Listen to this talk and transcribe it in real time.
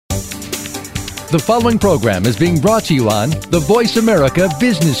The following program is being brought to you on the Voice America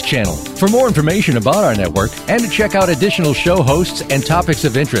Business Channel. For more information about our network and to check out additional show hosts and topics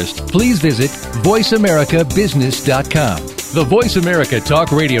of interest, please visit voiceamericabusiness.com. The Voice America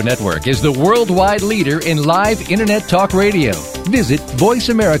Talk Radio Network is the worldwide leader in live Internet talk radio. Visit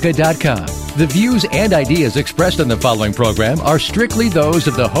voiceamerica.com. The views and ideas expressed on the following program are strictly those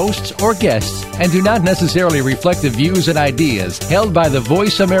of the hosts or guests and do not necessarily reflect the views and ideas held by the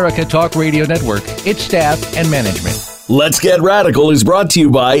Voice America Talk Radio Network, its staff, and management. Let's Get Radical is brought to you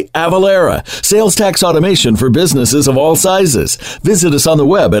by Avalara, sales tax automation for businesses of all sizes. Visit us on the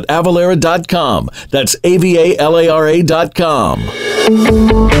web at avalara.com. That's avalara.com.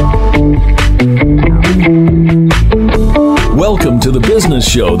 Welcome to the business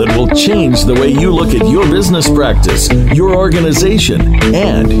show that will change the way you look at your business practice, your organization,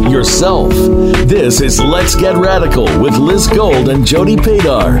 and yourself. This is Let's Get Radical with Liz Gold and Jody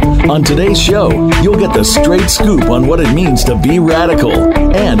Padar. On today's show, you'll get the straight scoop on what it means to be radical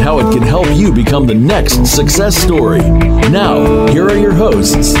and how it can help you become the next success story. Now, here are your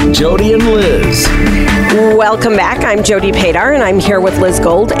hosts, Jody and Liz. Welcome back. I'm Jody Padar, and I'm here with Liz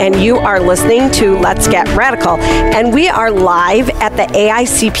Gold, and you are listening to Let's Get Radical. And we are live at the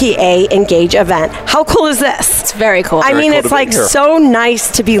AICPA Engage event. How cool is this? It's very cool. I mean, it's like so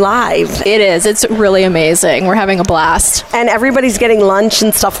nice to be live. It is. It's really amazing. We're having a blast. And everybody's getting lunch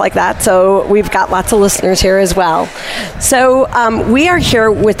and stuff like that, so we've got lots of listeners here as well. So we are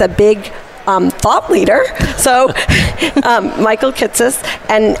here with a big thought leader. So Michael Kitces,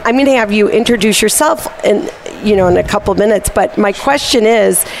 and I'm going to have you introduce yourself in a couple of minutes. But my question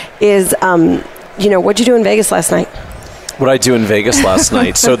is what'd you do in Vegas last night? What I do in Vegas last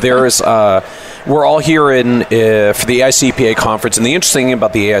night. So there's, we're all here for the AICPA conference, and the interesting thing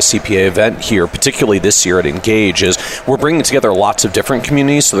about the AICPA event here, particularly this year at Engage, is we're bringing together lots of different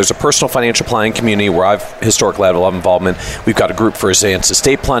communities. So there's a personal financial planning community where I've historically had a lot of involvement. We've got a group for advanced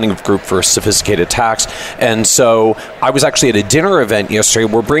estate planning, a group for sophisticated tax, and so I was actually at a dinner event yesterday.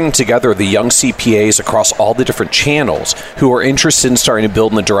 We're bringing together the young CPAs across all the different channels who are interested in starting to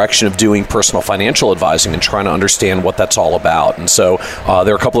build in the direction of doing personal financial advising and trying to understand what that's all about. And so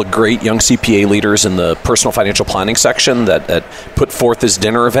there are a couple of great young CPA leaders in the personal financial planning section that put forth this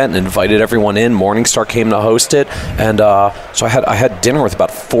dinner event and invited everyone in. Morningstar came to host it, and so I had dinner with about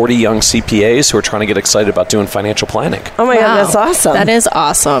 40 young CPAs who are trying to get excited about doing financial planning. Oh my God, that's awesome! That is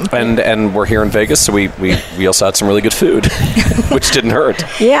awesome. And we're here in Vegas, so we also had some really good food, which didn't hurt.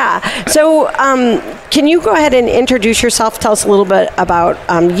 Yeah. So can you go ahead and introduce yourself? Tell us a little bit about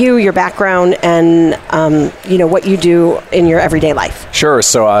your background, and what you do in your everyday life. Sure.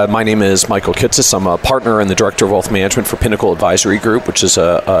 So my name is Michael Kitces. I'm a partner and the director of wealth management for Pinnacle Advisory Group, which is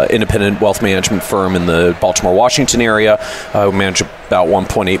an independent wealth management firm in the Baltimore, Washington area. We manage about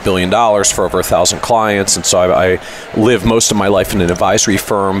 $1.8 billion for over 1,000 clients. And so I live most of my life in an advisory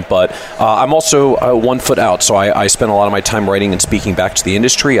firm, but I'm also 1 foot out. So I spend a lot of my time writing and speaking back to the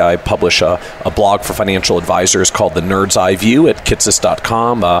industry. I publish a blog for financial advisors called The Nerd's Eye View at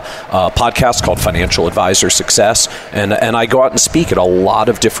kitces.com, a podcast called Financial Advisor Success. And I go out and speak at a lot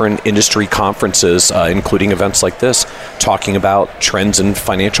of different industry conferences, including events like this, talking about trends in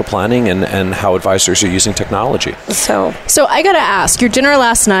financial planning and how advisors are using technology. So I got to ask, your dinner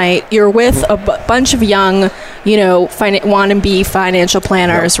last night, you're with a bunch of young, want-to-be financial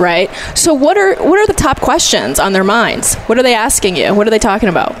planners, Yep. right? So what are the top questions on their minds? What are they asking you? What are they talking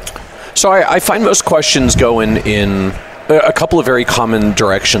about? So I find most questions go in a couple of very common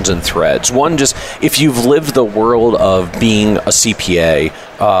directions and threads. One, just if you've lived the world of being a CPA,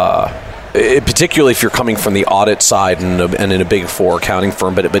 particularly if you're coming from the audit side and in a big four accounting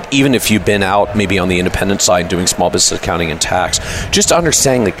firm, but even if you've been out maybe on the independent side doing small business accounting and tax, just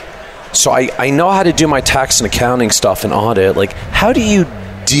understanding, so I know how to do my tax and accounting stuff and audit, how do you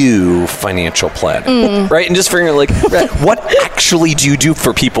do financial planning, right? And just figuring what actually do you do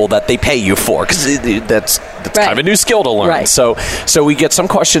for people that they pay you for? Because that's right. Kind of a new skill to learn. Right. So we get some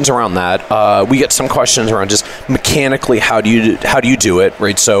questions around that. We get some questions around just mechanically how do you do it,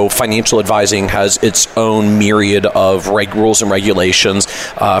 right? So financial advising has its own myriad of rules and regulations.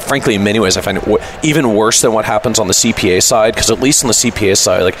 Frankly, in many ways, I find it even worse than what happens on the CPA side, because at least on the CPA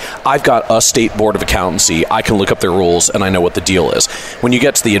side, I've got a state board of accountancy. I can look up their rules and I know what the deal is. When you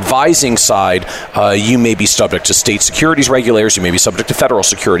get parts. The advising side, you may be subject to state securities regulators, you may be subject to federal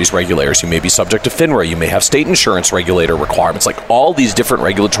securities regulators, you may be subject to FINRA, you may have state insurance regulator requirements. Like all these different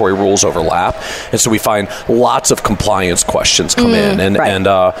regulatory rules overlap, and so we find lots of compliance questions come in. And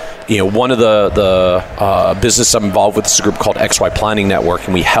one of the business I'm involved with is a group called XY Planning Network,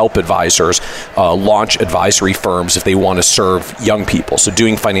 and we help advisors launch advisory firms if they want to serve young people. So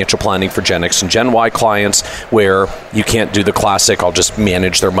doing financial planning for Gen X and Gen Y clients, where you can't do the classic, I'll just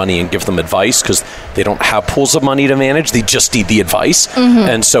manage their money and give them advice, because they don't have pools of money to manage, they just need the advice.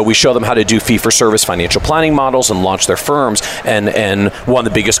 And so we show them how to do fee-for-service financial planning models and launch their firms. And one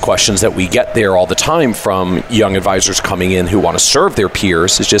of the biggest questions that we get there all the time from young advisors coming in who want to serve their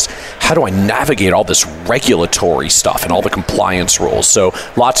peers is just, how do I navigate all this regulatory stuff and all the compliance rules? So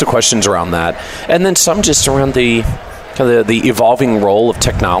lots of questions around that. And then some just around the evolving role of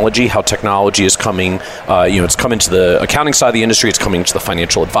technology, how technology is coming, it's coming to the accounting side of the industry, it's coming to the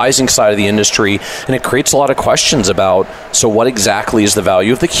financial advising side of the industry, and it creates a lot of questions about, so what exactly is the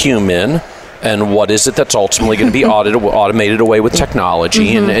value of the human, and what is it that's ultimately going to be automated away with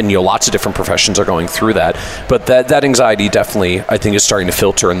technology? And lots of different professions are going through that. But that anxiety definitely, I think, is starting to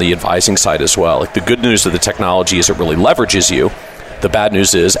filter in the advising side as well. Like, the good news of the technology is it really leverages you. The bad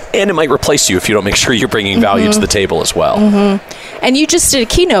news is, and it might replace you if you don't make sure you're bringing value to the table as well. And you just did a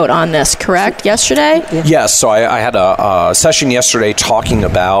keynote on this, correct, yesterday? Yes, so I had a session yesterday talking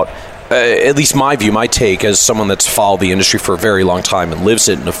about, at least my view, my take as someone that's followed the industry for a very long time and lives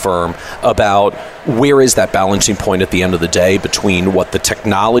it in a firm, about where is that balancing point at the end of the day between what the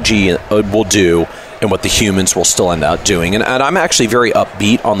technology will do and what the humans will still end up doing. And I'm actually very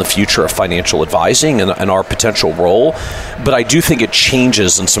upbeat on the future of financial advising and our potential role, but I do think it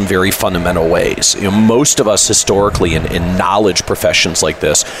changes in some very fundamental ways. Most of us historically in knowledge professions like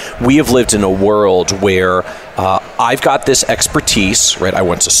this, we have lived in a world where I've got this expertise, right? I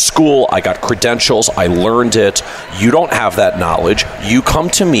went to school, I got credentials, I learned it. You don't have that knowledge. You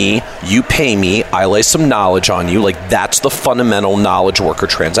come to me, you pay me, I lay some knowledge on you. Like, that's the fundamental knowledge worker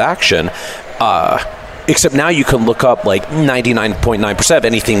transaction. Except now you can look up like 99.9% of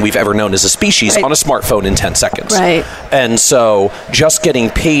anything we've ever known as a species on a smartphone in 10 seconds. Right. And so just getting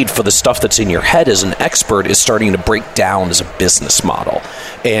paid for the stuff that's in your head as an expert is starting to break down as a business model.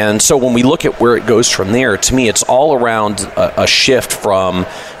 And so when we look at where it goes from there, to me, it's all around a shift from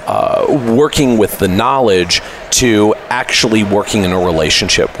working with the knowledge to actually working in a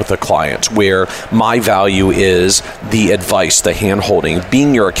relationship with a client, where my value is the advice, the hand-holding,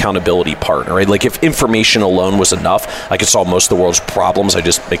 being your accountability partner, right? Like, if information alone was enough, I could solve most of the world's problems. I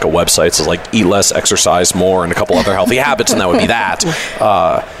just make a website that's like eat less, exercise more, and a couple other healthy habits, and that would be that.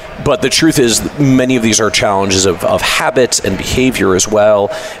 But the truth is, many of these are challenges of habits and behavior as well.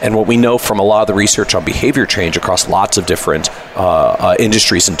 And what we know from a lot of the research on behavior change across lots of different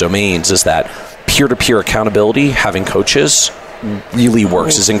industries and domains is that peer-to-peer accountability, having coaches, really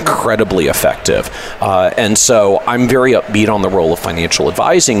works, is incredibly effective. And so I'm very upbeat on the role of financial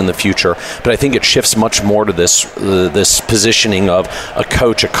advising in the future, but I think it shifts much more to this positioning of a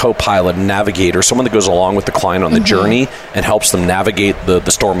coach, a co-pilot, a navigator, someone that goes along with the client on the journey and helps them navigate the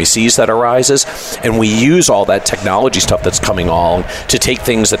stormy seas that arises. And we use all that technology stuff that's coming along to take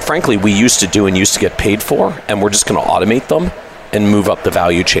things that, frankly, we used to do and used to get paid for, and we're just going to automate them and move up the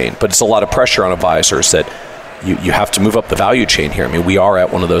value chain. But it's a lot of pressure on advisors that you have to move up the value chain here. I mean, we are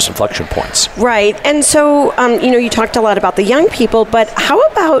at one of those inflection points. Right. And so, you talked a lot about the young people, but how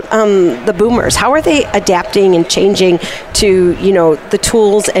about the boomers? How are they adapting and changing to, the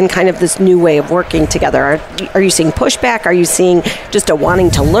tools and kind of this new way of working together? Are you seeing pushback? Are you seeing just a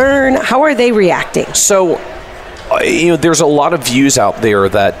wanting to learn? How are they reacting? So, there's a lot of views out there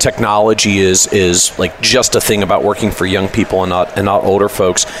that technology is like just a thing about working for young people and not older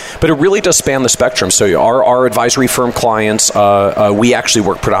folks, but it really does span the spectrum. So our advisory firm clients, we actually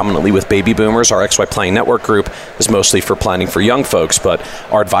work predominantly with baby boomers. Our XY Planning Network group is mostly for planning for young folks, but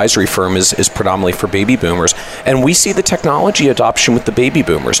our advisory firm is predominantly for baby boomers. And we see the technology adoption with the baby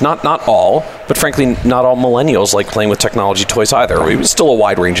boomers. Not all, but frankly, not all millennials like playing with technology toys either. It's still a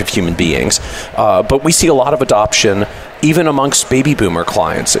wide range of human beings, but we see a lot of adoption even amongst baby boomer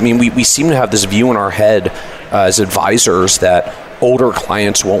clients. I mean, we seem to have this view in our head as advisors that older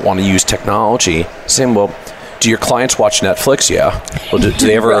clients won't want to use technology. Saying, well, do your clients watch Netflix? Yeah. Well, do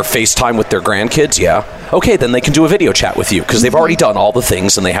they ever FaceTime with their grandkids? Yeah. Okay, then they can do a video chat with you because they've already done all the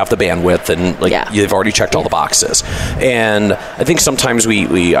things and they have the bandwidth and they've already checked all the boxes. And I think sometimes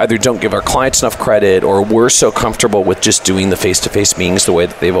we either don't give our clients enough credit, or we're so comfortable with just doing the face-to-face meetings the way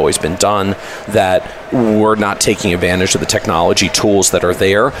that they've always been done that we're not taking advantage of the technology tools that are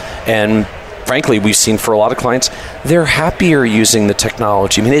there. And frankly, we've seen for a lot of clients, they're happier using the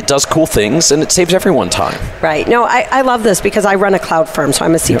technology. I mean, it does cool things, and it saves everyone time. Right. No, I love this because I run a cloud firm, so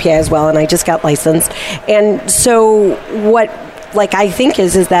I'm a CPA as well, and I just got licensed. And so what I think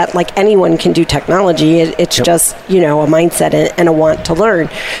is that anyone can do technology. It's just, a mindset and a want to learn.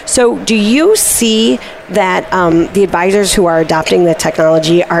 So do you see that the advisors who are adopting the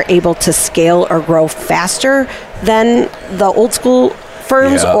technology are able to scale or grow faster than the old school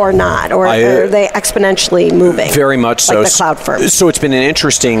firms or not? Or are they exponentially moving? Very much so. The cloud firms. So it's been an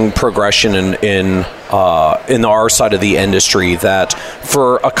interesting progression in our side of the industry that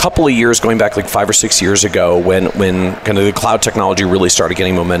for a couple of years, going back 5 or 6 years ago, when kind of the cloud technology really started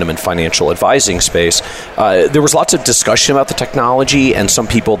getting momentum in financial advising space, there was lots of discussion about the technology and some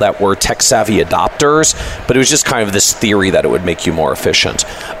people that were tech-savvy adopters, but it was just kind of this theory that it would make you more efficient.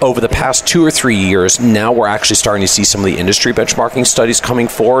 Over the past 2 or 3 years, now we're actually starting to see some of the industry benchmarking studies coming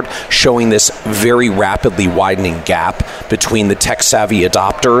forward, showing this very rapidly widening gap between the tech-savvy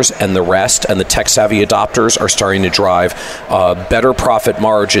adopters and the rest, and the tech-savvy adopters are starting to drive better profit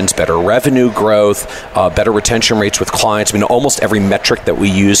margins, better revenue growth, better retention rates with clients. I mean, almost every metric that we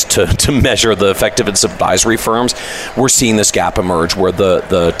use to measure the effectiveness of advisory firms, we're seeing this gap emerge where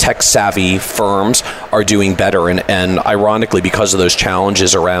the tech-savvy firms are doing better. And ironically, because of those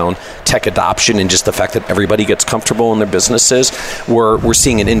challenges around tech adoption and just the fact that everybody gets comfortable in their businesses, we're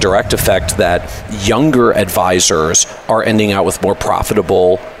seeing an indirect effect that younger advisors are ending out with more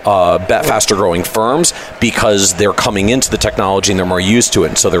profitable, faster growing firms because they're coming into the technology and they're more used to it,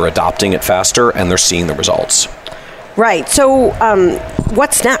 and so they're adopting it faster and they're seeing the results. Right. So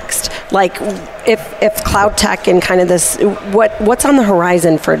what's next? If cloud tech and kind of this, what's on the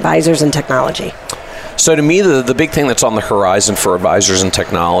horizon for advisors and technology? So to me, the big thing that's on the horizon for advisors and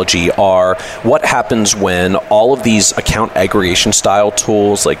technology are what happens when all of these account aggregation style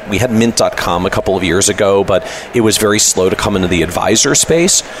tools, like we had Mint.com a couple of years ago, but it was very slow to come into the advisor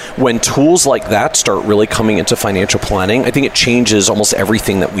space. When tools like that start really coming into financial planning, I think it changes almost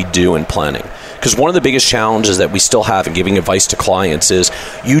everything that we do in planning. Because one of the biggest challenges that we still have in giving advice to clients is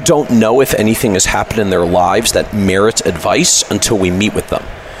you don't know if anything has happened in their lives that merits advice until we meet with them.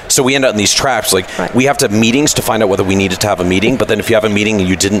 So we end up in these traps, we have to have meetings to find out whether we needed to have a meeting, but then if you have a meeting and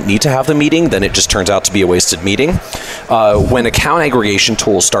you didn't need to have the meeting, then it just turns out to be a wasted meeting. When account aggregation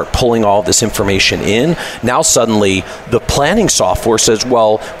tools start pulling all of this information in, now suddenly the planning software says,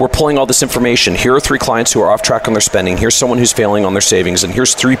 well, we're pulling all this information. Here are 3 clients who are off track on their spending. Here's someone who's failing on their savings. And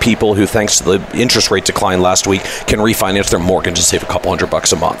here's 3 people who, thanks to the interest rate decline last week, can refinance their mortgage and save a couple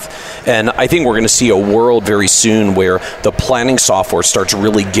 $100 a month. And I think we're going to see a world very soon where the planning software starts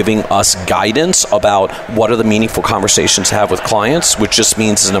really giving us guidance about what are the meaningful conversations to have with clients, which just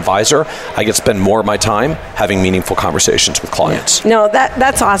means as an advisor, I get to spend more of my time having meaningful conversations with clients. No,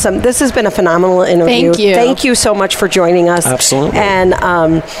 that's awesome. This has been a phenomenal interview. Thank you. Thank you so much for joining us. Absolutely. And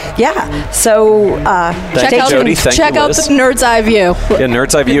so Thank you, Jody. Thank check you, out Liz. the Nerd's Eye View. Yeah,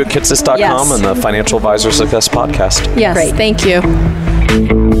 Nerd's Eye View at kitsis.com Yes. and the Financial Advisor Success Podcast. Yes, Great. thank you.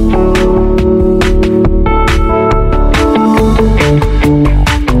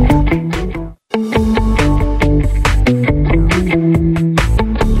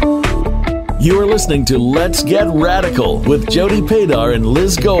 You are listening to Let's Get Radical with Jody Padar and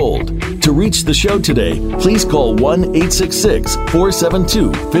Liz Gold. To reach the show today, please call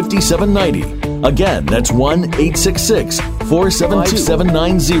 1-866-472-5790. Again, that's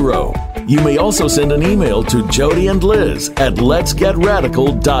 1-866-472-5790. You may also send an email to Jody and Liz at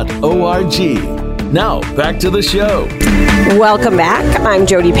letsgetradical.org. Now, back to the show. welcome back. I'm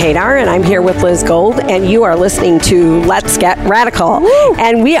Jody Padar, and I'm here with Liz Gold, and you are listening to Let's Get Radical. Woo!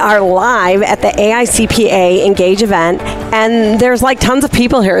 And we are live at the AICPA Engage event, and there's tons of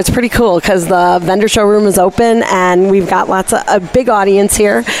people here. It's pretty cool because the vendor showroom is open, and we've got a big audience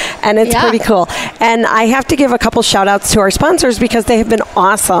here, and it's pretty cool. And I have to give a couple shout outs to our sponsors because they have been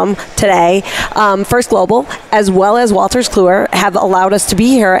awesome today. First Global, as well as Wolters Kluwer, have allowed us to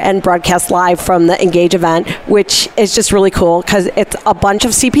be here and broadcast live from the Engage event, which is just really cool because it's a bunch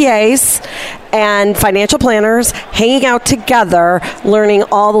of CPAs and financial planners hanging out together, learning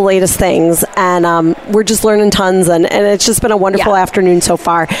all the latest things. And we're just learning tons, and it's just been a wonderful afternoon so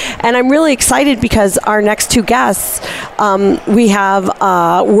far. And I'm really excited because our next 2 guests, we have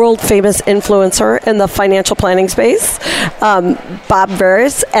a world-famous influencer in the financial planning space, Bob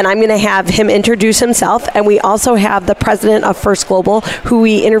Veris, and I'm going to have him introduce himself. And we also have the president of First Global, who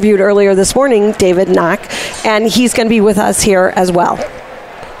we interviewed earlier this morning, David Knock, and he's going to be with us here as well.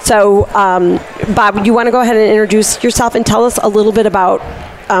 So, Bob, you want to go ahead and introduce yourself and tell us a little bit about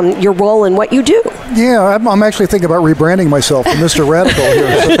your role and what you do. Yeah, I'm actually thinking about rebranding myself to Mr. Radical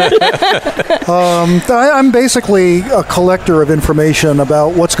here. I'm basically a collector of information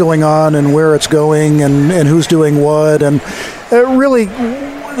about what's going on and where it's going and who's doing what. And really,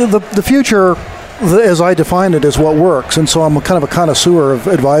 the future, as I define it, is what works. And so I'm kind of a connoisseur of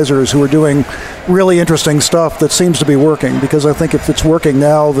advisors who are doing really interesting stuff that seems to be working, because I think if it's working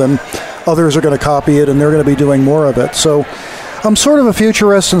now, then others are going to copy it and they're going to be doing more of it. So I'm sort of a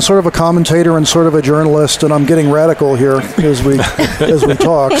futurist and sort of a commentator and sort of a journalist, and I'm getting radical here as we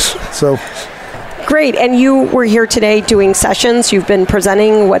talk. So great. And you were here today doing sessions. You've been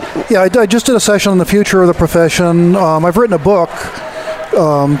presenting what? Yeah, I just did a session on the future of the profession. I've written a book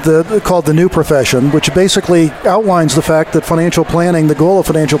called The New Profession, which basically outlines the fact that financial planning, the goal of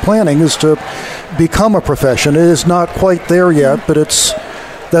financial planning is to become a profession. It is not quite there yet, but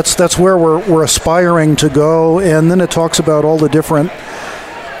that's where we're aspiring to go. And then it talks about all the different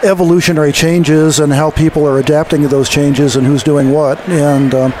evolutionary changes and how people are adapting to those changes and who's doing what.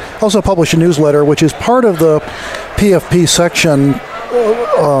 And also publish a newsletter, which is part of the PFP section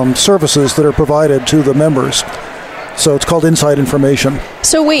services that are provided to the members. So it's called Inside Information.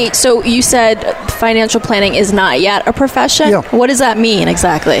 So wait, so you said financial planning is not yet a profession? Yeah. What does that mean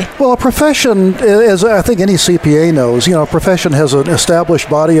exactly? Well, a profession, as I think any CPA knows, a profession has an established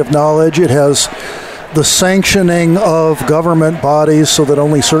body of knowledge. It has the sanctioning of government bodies so that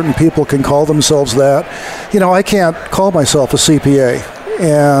only certain people can call themselves that. I can't call myself a CPA.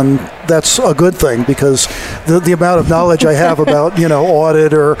 And that's a good thing, because the amount of knowledge I have about,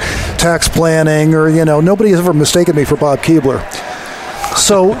 audit or tax planning or, nobody has ever mistaken me for Bob Keebler.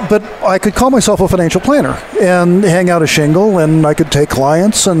 So, but I could call myself a financial planner and hang out a shingle, and I could take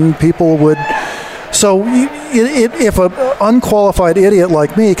clients and people would. So if an unqualified idiot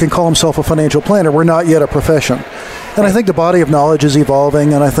like me can call himself a financial planner, we're not yet a profession. And I think the body of knowledge is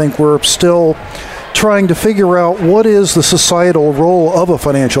evolving, and I think we're still trying to figure out what is the societal role of a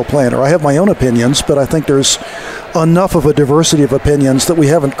financial planner. I have my own opinions, but I think there's enough of a diversity of opinions that we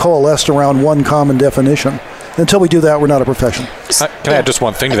haven't coalesced around one common definition. Until we do that, we're not a profession. Can I add just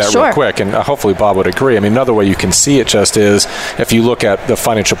one thing to that Sure. real quick? And hopefully Bob would agree. I mean, another way you can see it just is if you look at the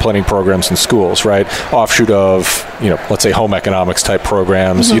financial planning programs in schools, right? Offshoot of, let's say home economics type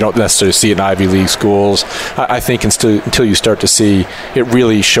programs. Mm-hmm. You don't necessarily see it in Ivy League schools. I think until you start to see it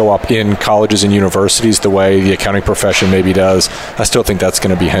really show up in colleges and universities the way the accounting profession maybe does, I still think that's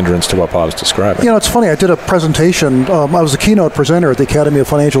going to be a hindrance to what Bob's describing. It's funny. I did a presentation. I was the keynote presenter at the Academy of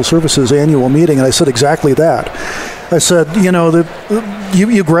Financial Services annual meeting, and I said exactly that. I said,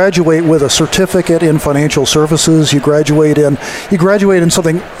 you graduate with a certificate in financial services. You graduate in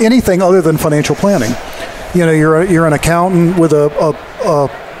anything other than financial planning. You're an accountant with a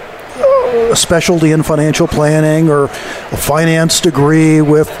specialty in financial planning, or a finance degree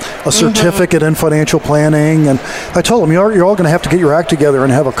with a certificate in financial planning. And I told them, you're all going to have to get your act together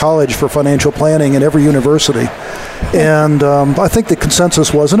and have a college for financial planning in every university. And I think the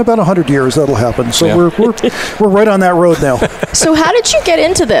consensus was in about 100 years that'll happen. So we're right on that road now. So how did you get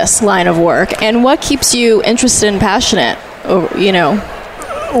into this line of work, and what keeps you interested and passionate?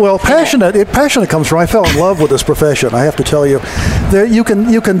 Well, passionate comes from, I fell in love with this profession, I have to tell you. You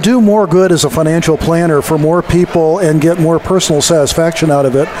can do more good as a financial planner for more people and get more personal satisfaction out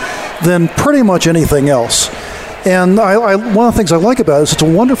of it than pretty much anything else. And one of the things I like about it is it's a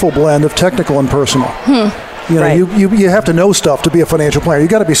wonderful blend of technical and personal. Right. You have to know stuff to be a financial planner. You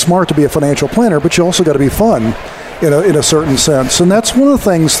got to be smart to be a financial planner, but you also got to be fun in a certain sense. And that's one of the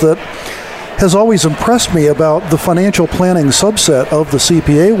things that has always impressed me about the financial planning subset of the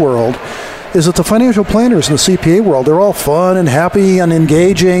CPA world, is that the financial planners in the CPA world, they're all fun and happy and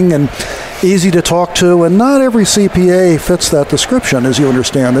engaging and easy to talk to, and not every CPA fits that description, as you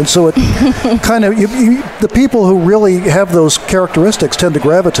understand. And so it kind of, the people who really have those characteristics tend to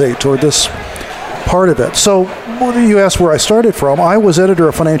gravitate toward this part of it. So you asked where I started from. I was editor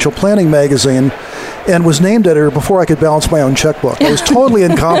of Financial Planning magazine and was named editor before I could balance my own checkbook. I was totally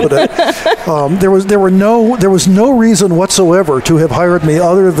incompetent. There was no reason whatsoever to have hired me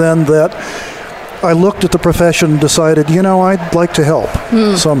other than that I looked at the profession and decided, I'd like to help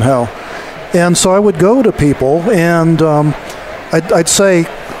somehow. And so I would go to people and I'd say,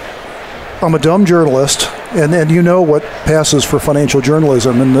 I'm a dumb journalist, and what passes for financial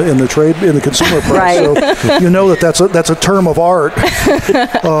journalism in the consumer press. Right. So that's a term of art.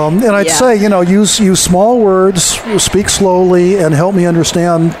 And I'd say use small words, speak slowly, and help me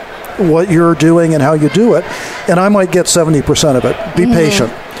understand what you're doing and how you do it. And I might get 70% of it. Be patient.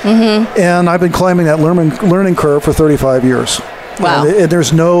 Mm-hmm. And I've been climbing that learning curve for 35 years. Wow. And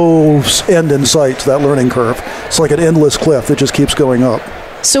there's no end in sight to that learning curve. It's like an endless cliff that just keeps going up.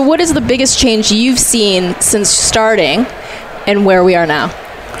 So what is the biggest change you've seen since starting and where we are now?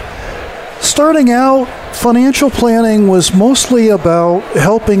 Starting out, financial planning was mostly about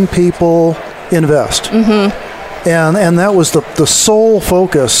helping people invest. Mm-hmm. And that was the sole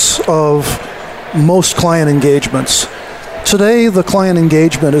focus of most client engagements. Today, the client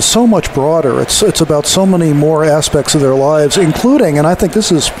engagement is so much broader. It's about so many more aspects of their lives, including, and I think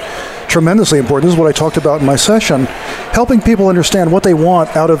this is tremendously important, this is what I talked about in my session, helping people understand what they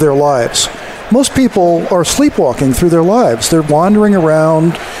want out of their lives. Most people are sleepwalking through their lives. They're wandering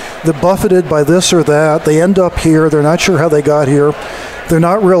around, they're buffeted by this or that, they end up here, they're not sure how they got here, they're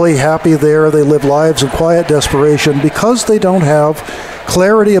not really happy there, they live lives of quiet desperation because they don't have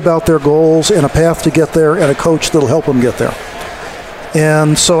clarity about their goals and a path to get there and a coach that'll help them get there.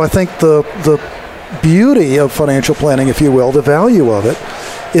 And so I think the beauty of financial planning, if you will, the value of it,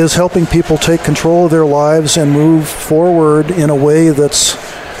 is helping people take control of their lives and move forward in a way that's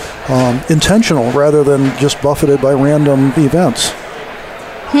intentional rather than just buffeted by random events.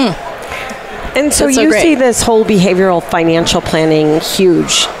 And so you see this whole behavioral financial planning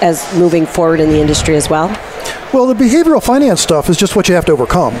huge as moving forward in the industry as well? Well, the behavioral finance stuff is just what you have to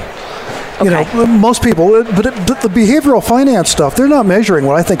overcome. Okay. You know, most people, but the behavioral finance stuff, they're not measuring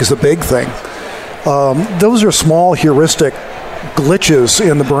what I think is the big thing. Those are small heuristic glitches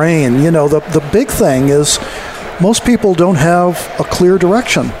in the brain. You know, the big thing is most people don't have a clear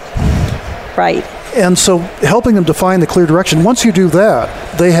direction. Right. And so helping them define the clear direction, once you do that,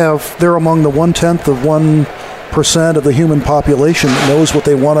 they're among the 0.1% of the human population that knows what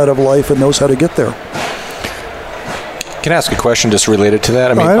they want out of life and knows how to get there. Can I ask a question just related to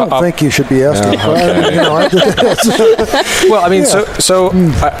that? I don't think you should be asking. Okay. Well, I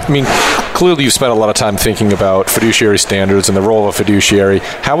mean, clearly you've spent a lot of time thinking about fiduciary standards and the role of a fiduciary.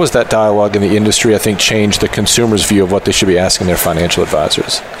 How has that dialogue in the industry, I think, changed the consumer's view of what they should be asking their financial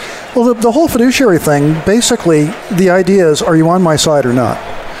advisors? Well, the whole fiduciary thing, basically, the idea is, are you on my side or not?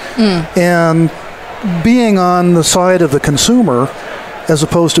 And being on the side of the consumer as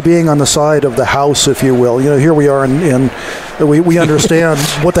opposed to being on the side of the house, if you will. You know, here we are we understand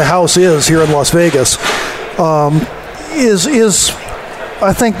what the house is here in Las Vegas, is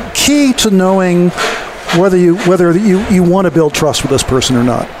I think key to knowing whether you want to build trust with this person or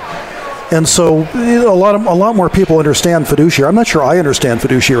not. And so a lot more people understand fiduciary. I'm not sure I understand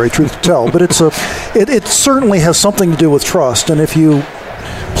fiduciary, truth to tell, but it certainly has something to do with trust. And if you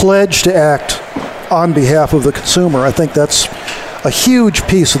pledge to act on behalf of the consumer, I think that's a huge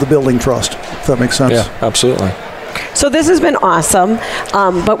piece of the building trust, if that makes sense. Yeah, absolutely. So this has been awesome,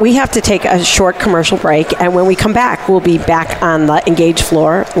 but we have to take a short commercial break, and when we come back, we'll be back on the Engage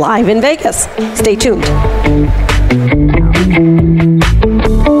floor live in Vegas. Stay tuned.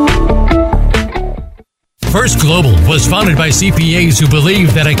 First Global was founded by CPAs who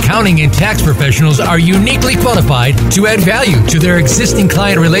believe that accounting and tax professionals are uniquely qualified to add value to their existing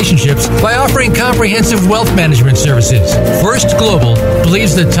client relationships by offering comprehensive wealth management services. First Global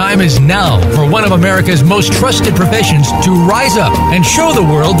believes the time is now for one of America's most trusted professions to rise up and show the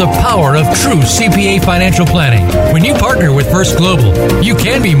world the power of true CPA financial planning. When you partner with First Global, you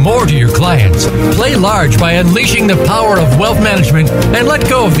can be more to your clients. Play large by unleashing the power of wealth management and let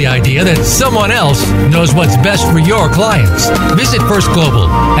go of the idea that someone else knows what's best for your clients. Visit First Global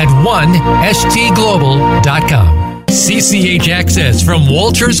at 1stglobal.com. CCH Access from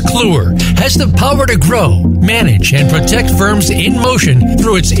Wolters Kluwer has the power to grow, manage, and protect firms in motion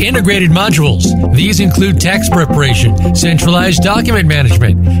through its integrated modules. These include tax preparation, centralized document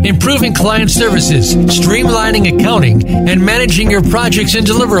management, improving client services, streamlining accounting, and managing your projects and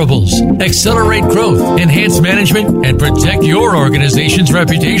deliverables. Accelerate growth, enhance management, and protect your organization's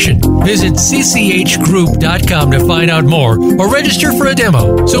reputation. Visit cchgroup.com to find out more or register for a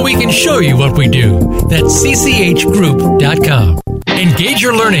demo so we can show you what we do. That's cchgroup.com. Engage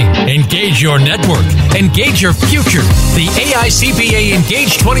your learning, engage your network, engage your future. The AICPA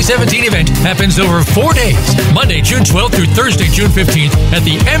Engage 2017 event happens over 4 days, Monday, June 12th through Thursday, June 15th at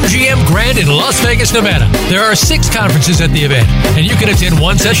the MGM Grand in Las Vegas, Nevada. There are 6 conferences at the event, and you can attend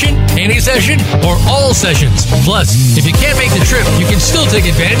one session, any session, or all sessions. Plus, if you can't make the trip, you can still take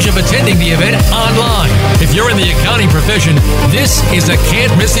advantage of attending the event online. If you're in the accounting profession, this is a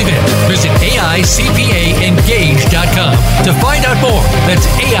can't-miss event. Visit AICPAEngage.com to find out more. That's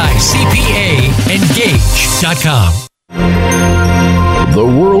AICPAEngage.com. The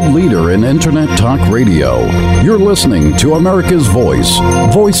world leader in Internet Talk Radio. You're listening to America's Voice,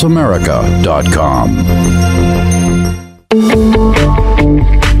 VoiceAmerica.com.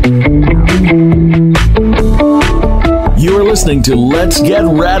 You're listening to Let's Get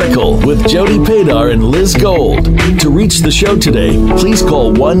Radical with Jody Padar and Liz Gold. To reach the show today, please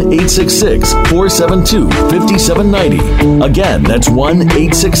call 1-866-472-5790. Again, that's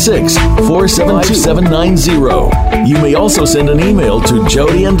 1-866-472-5790. You may also send an email to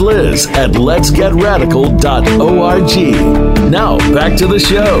Jody and Liz at letsgetradical.org. Now, back to the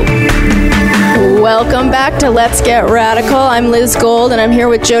show. Welcome back to Let's Get Radical. I'm Liz Gold, and I'm here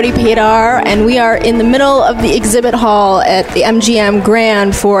with Jody Padar, and we are in the middle of the exhibit hall at the MGM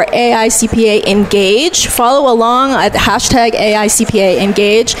Grand for AICPA Engage. Follow along at the hashtag AICPA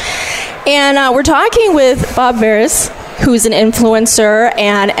Engage. And we're talking with Bob Veres, who's an influencer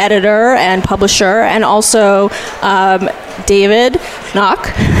and editor and publisher, and also David Knock.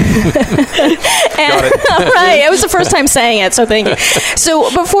 Got it. Right, it was the first time saying it, so thank you. So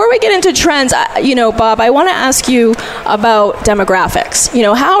before we get into trends, Bob, I want to ask you about demographics.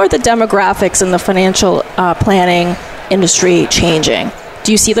 How are the demographics in the financial planning industry changing?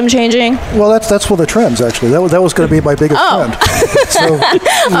 Do you see them changing? Well, that's one of the trends, actually. That was going to be my biggest trend. So,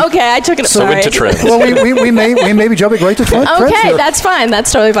 okay, I took it. So into trends. Well, we may be jumping right to trends. Okay, that's fine.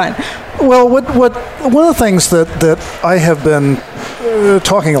 That's totally fine. Well, what one of the things that I have been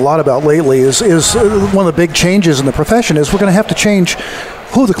talking a lot about lately is one of the big changes in the profession is we're going to have to change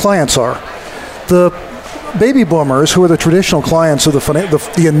who the clients are. The baby boomers, who are the traditional clients of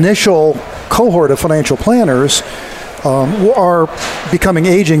the initial cohort of financial planners, are becoming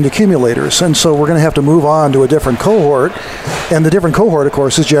aging accumulators, and so we're going to have to move on to a different cohort, and the different cohort, of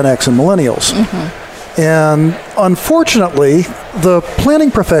course, is Gen X and Millennials. Mm-hmm. And unfortunately, the planning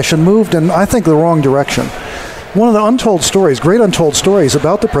profession moved in, I think, the wrong direction. One of the great untold stories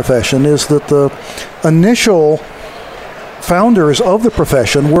about the profession is that the initial founders of the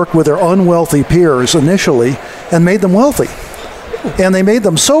profession worked with their unwealthy peers initially and made them wealthy. And they made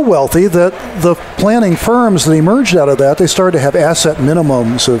them so wealthy that the planning firms that emerged out of that, they started to have asset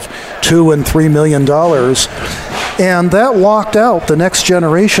minimums of $2 and $3 million. And that locked out the next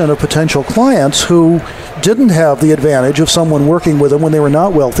generation of potential clients who didn't have the advantage of someone working with them when they were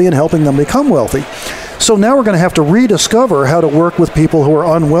not wealthy and helping them become wealthy. So now we're going to have to rediscover how to work with people who are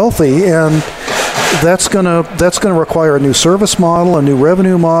unwealthy, and that's going to require a new service model, a new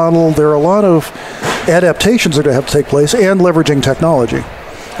revenue model. There are a lot of adaptations that are going to have to take place, and leveraging technology.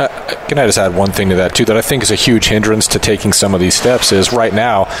 Can I just add one thing to that, too, that I think is a huge hindrance to taking some of these steps is right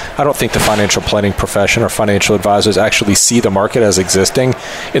now, I don't think the financial planning profession or financial advisors actually see the market as existing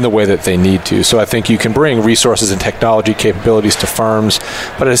in the way that they need to. So I think you can bring resources and technology capabilities to firms,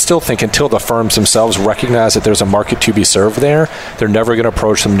 but I still think until the firms themselves recognize that there's a market to be served there, they're never going to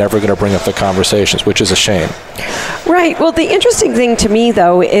approach them, never going to bring up the conversations, which is a shame. Right. Well, the interesting thing to me,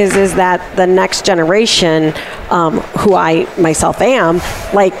 though, is that the next generation, who I myself am,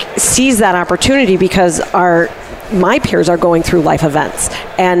 sees that opportunity because my peers are going through life events,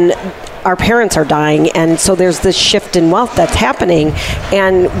 and our parents are dying, and so there's this shift in wealth that's happening,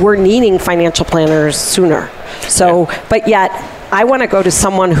 and we're needing financial planners sooner. So, but yet, I want to go to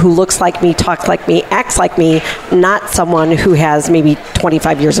someone who looks like me, talks like me, acts like me, not someone who has maybe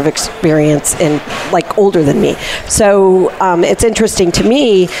 25 years of experience and older than me. So it's interesting to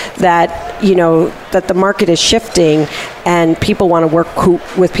me that that the market is shifting and people want to work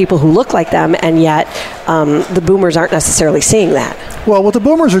with people who look like them, and yet the boomers aren't necessarily seeing that. Well, what the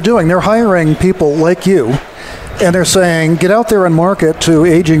boomers are doing, they're hiring people like you. And they're saying, get out there and market to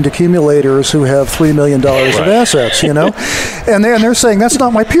aging accumulators who have $3 million of assets, And they're saying, that's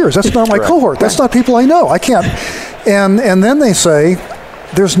not my peers. That's not my cohort. That's not people I know. I can't. And then they say,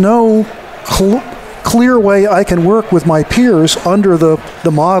 there's no clear way I can work with my peers under the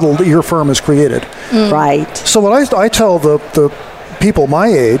model that your firm has created. Mm. Right. So what I tell the people my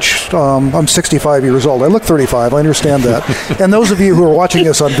age, I'm 65 years old. I look 35. I understand that. And those of you who are watching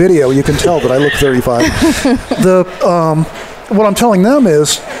this on video, you can tell that I look 35. What I'm telling them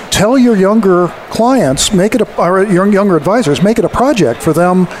is, tell your younger clients, or your younger advisors, make it a project for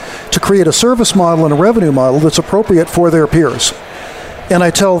them to create a service model and a revenue model that's appropriate for their peers. And I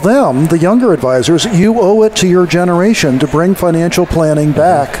tell them, the younger advisors, you owe it to your generation to bring financial planning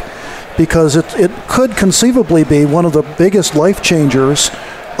back, because it could conceivably be one of the biggest life changers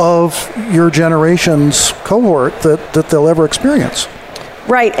of your generation's cohort that they'll ever experience.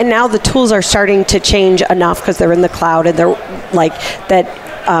 Right, and now the tools are starting to change enough because they're in the cloud, and they're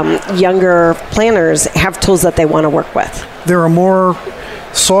younger planners have tools that they want to work with. There are more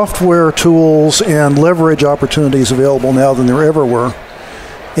software tools and leverage opportunities available now than there ever were.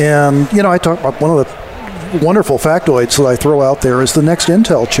 And, I talk about one of the wonderful factoids that I throw out there is the next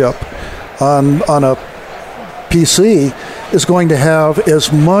Intel chip on a PC is going to have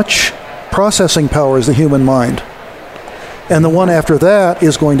as much processing power as the human mind. And the one after that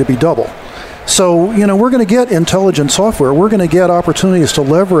is going to be double. So, we're going to get intelligent software. We're going to get opportunities to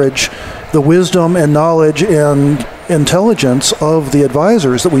leverage the wisdom and knowledge and intelligence of the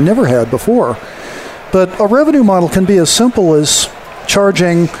advisors that we never had before. But a revenue model can be as simple as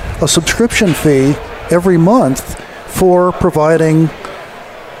charging a subscription fee every month for providing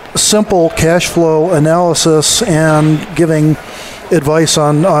simple cash flow analysis and giving advice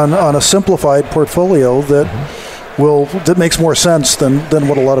on a simplified portfolio that makes more sense than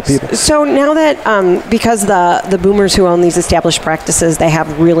what a lot of people. So now that because the boomers who own these established practices, they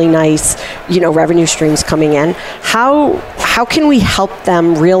have really nice revenue streams coming in. How can we help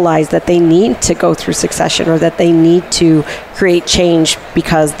them realize that they need to go through succession or that they need to create change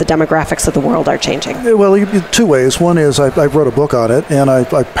because the demographics of the world are changing? Well, two ways. One is I wrote a book on it, and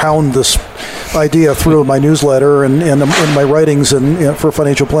I pound this idea through my newsletter and in my writings for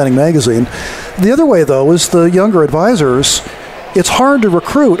Financial Planning Magazine. The other way, though, is the younger advisors. It's hard to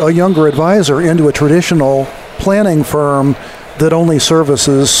recruit a younger advisor into a traditional planning firm that only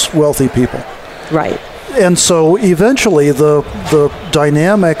services wealthy people. Right. And so eventually the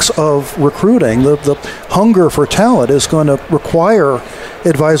dynamics of recruiting, the hunger for talent is going to require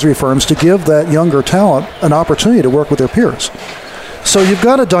advisory firms to give that younger talent an opportunity to work with their peers. So you've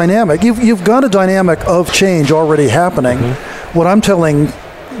got a dynamic. You've got a dynamic of change already happening. Mm-hmm. What I'm telling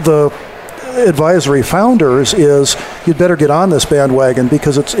the advisory founders is you'd better get on this bandwagon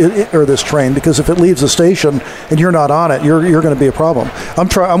or this train, because if it leaves the station and you're not on it, you're going to be a problem.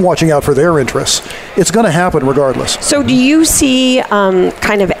 I'm watching out for their interests. It's going to happen regardless. So do you see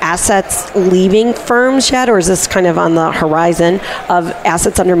kind of assets leaving firms yet, or is this kind of on the horizon of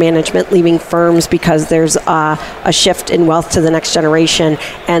assets under management leaving firms because there's a shift in wealth to the next generation,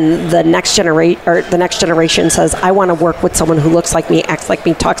 and the next generation says, I want to work with someone who looks like me, acts like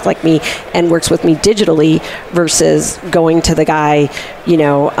me, talks like me, and works with me digitally, versus going to the guy, in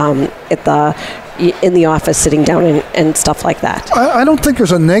the office, sitting down and stuff like that? I don't think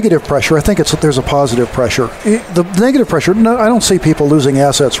there's a negative pressure. I think there's a positive pressure. The negative pressure, no, I don't see people losing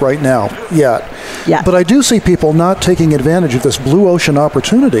assets right now yet. Yeah. But I do see people not taking advantage of this blue ocean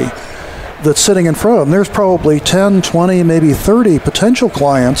opportunity that's sitting in front of them. There's probably 10, 20, maybe 30 potential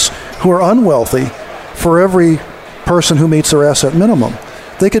clients who are unwealthy for every person who meets their asset minimum.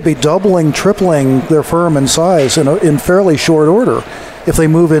 They could be doubling, tripling their firm in size in fairly short order if they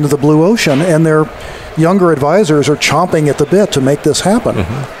move into the blue ocean, and their younger advisors are chomping at the bit to make this happen.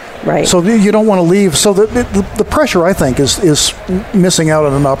 Mm-hmm. Right. So you don't want to leave. So the pressure, I think, is missing out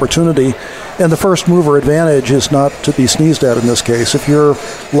on an opportunity, and the first mover advantage is not to be sneezed at in this case. If you're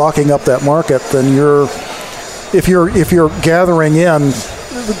locking up that market, then if you're gathering in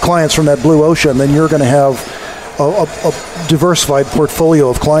clients from that blue ocean, then you're going to have a diversified portfolio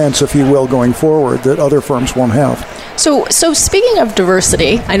of clients, if you will, going forward that other firms won't have. So speaking of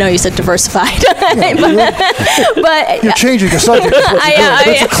diversity, I know you said diversified, but you're changing the subject.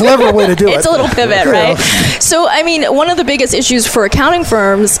 That's a clever way to do it. It's a little pivot, right? So, I mean, one of the biggest issues for accounting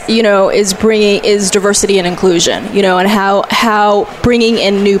firms, is diversity and inclusion, and how bringing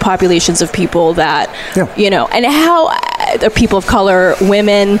in new populations of people that, and how people of color,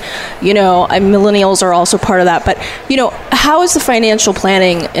 women, millennials are also part of that. But, how is the financial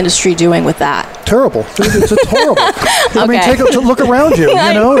planning industry doing with that? Terrible. It's horrible. Okay. I mean, take a look around you.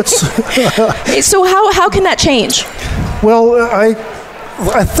 It's So how can that change? Well,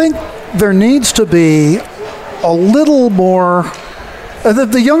 I think there needs to be a little more.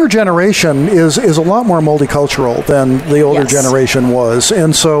 The younger generation is a lot more multicultural than the older generation was,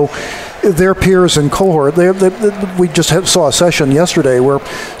 and so their peers and cohort. We just saw a session yesterday where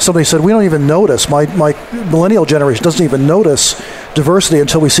somebody said, we don't even notice. My millennial generation doesn't even notice diversity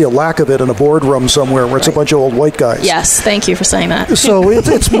until we see a lack of it in a boardroom somewhere where it's a bunch of old white guys. Yes, thank you for saying that. So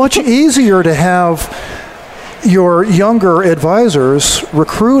it's much easier to have your younger advisors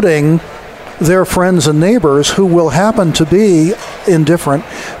recruiting their friends and neighbors who will happen to be indifferent.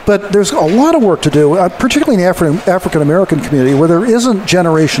 But there's a lot of work to do, particularly in the African American community, where there isn't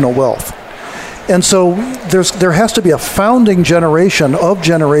generational wealth. And so there has to be a founding generation of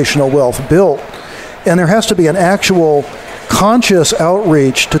generational wealth built, and there has to be an actual conscious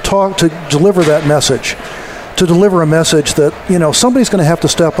outreach to deliver that message, to deliver a message that, somebody's going to have to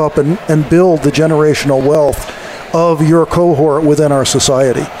step up and build the generational wealth of your cohort within our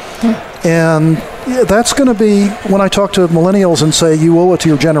society. And that's going to be, when I talk to millennials and say you owe it to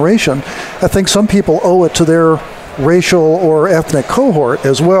your generation, I think some people owe it to their racial or ethnic cohort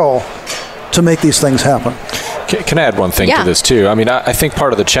as well to make these things happen. Can I add one thing to this, too? I mean, I think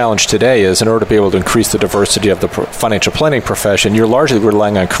part of the challenge today is in order to be able to increase the diversity of the financial planning profession, you're largely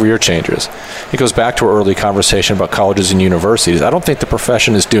relying on career changers. It goes back to our early conversation about colleges and universities. I don't think the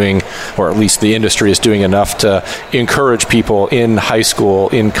profession is doing, or at least the industry is doing enough to encourage people in high school,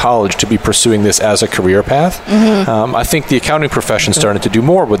 in college, to be pursuing this as a career path. Mm-hmm. I think the accounting profession is starting to do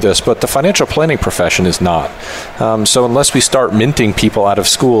more with this, but the financial planning profession is not. So unless we start minting people out of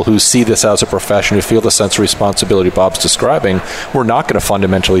school who see this as a profession, who feel the sense of responsibility Bob's describing, we're not going to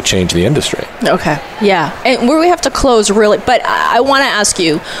fundamentally change the industry. Okay. Yeah. And we have to close really, but I want to ask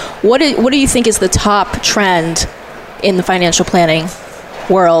you, what do you think is the top trend in the financial planning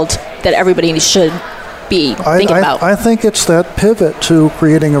world that everybody should be thinking about? I think it's that pivot to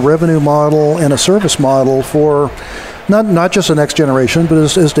creating a revenue model and a service model for not just the next generation, but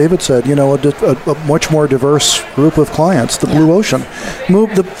as David said, a much more diverse group of clients, the blue ocean. No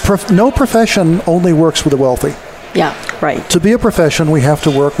profession only works with the wealthy. Yeah, right. To be a profession, we have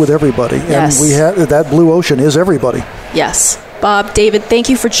to work with everybody. Yes. And that blue ocean is everybody. Yes. Bob, David, thank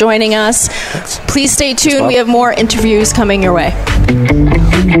you for joining us. Thanks. Please stay tuned. We have more interviews coming your way.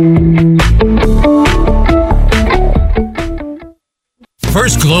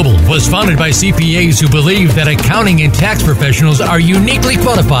 First Global was founded by CPAs who believe that accounting and tax professionals are uniquely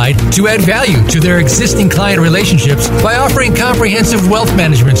qualified to add value to their existing client relationships by offering comprehensive wealth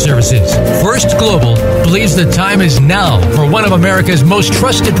management services. First Global believes the time is now for one of America's most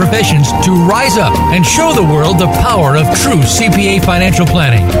trusted professions to rise up and show the world the power of true CPA financial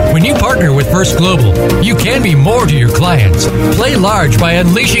planning. When you partner with First Global, you can be more to your clients. Play large by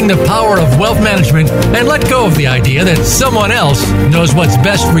unleashing the power of wealth management and let go of the idea that someone else knows what's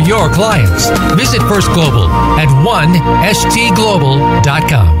best for your clients. Visit First Global at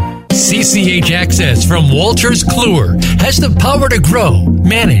 1stglobal.com. CCH Access from Wolters Kluwer has the power to grow,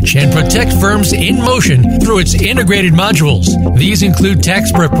 manage, and protect firms in motion through its integrated modules. These include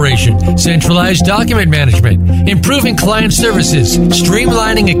tax preparation, centralized document management, improving client services,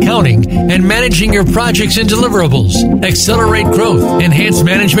 streamlining accounting, and managing your projects and deliverables. Accelerate growth, enhance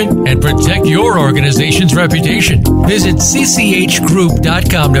management, and protect your organization's reputation. Visit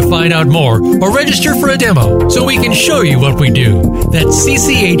cchgroup.com to find out more or register for a demo so we can show you what we do. That's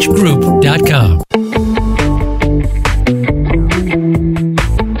cchgroup.com.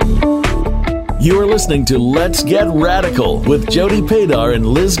 You are listening to Let's Get Radical with Jody Padar and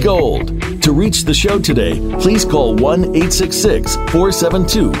Liz Gold. To reach the show today, please call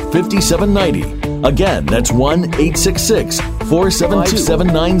 1-866-472-5790. Again, that's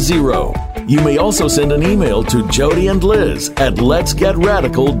 1-866-472-5790. You may also send an email to Jody and Liz at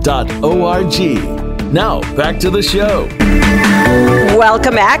letsgetradical.org. Now, back to the show.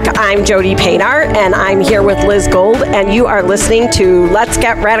 Welcome back. I'm Jody Padar, and I'm here with Liz Gold, and you are listening to Let's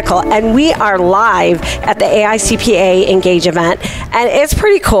Get Radical, and we are live at the AICPA Engage event, and it's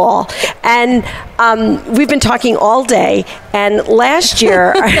pretty cool. And we've been talking all day, and last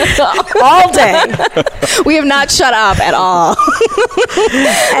year, all day. We have not shut up at all.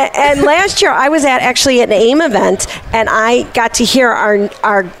 and last year, I was at actually an AIM event, and I got to hear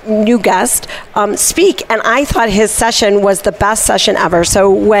our new guest speak, and I thought his session was the best session ever.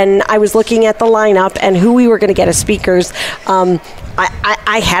 So when I was looking at the lineup and who we were going to get as speakers,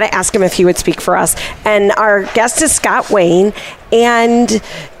 I had to ask him if he would speak for us. And our guest is Scott Wayne, and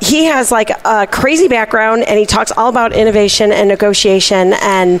he has like a crazy background, and he talks all about innovation and negotiation,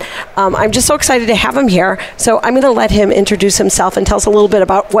 and I'm just so excited to have him here. So I'm going to let him introduce himself and tell us a little bit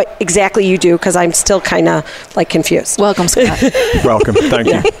about what exactly you do, because I'm still kind of like confused. Welcome, Scott. Welcome. Thank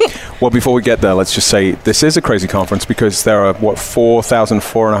you. Well, before we get there, let's just say this is a crazy conference because there are, 4,500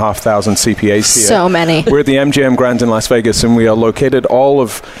 CPAs here. So many. We're at the MGM Grand in Las Vegas, and we are located all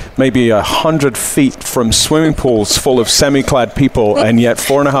of maybe 100 feet from swimming pools full of semi-clad people, and yet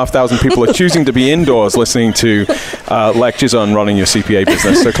 4,500 people are choosing to be indoors listening to lectures on running your CPA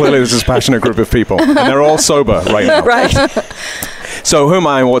business. So clearly this is a passionate group of people, and they're all sober right now. Right. So who am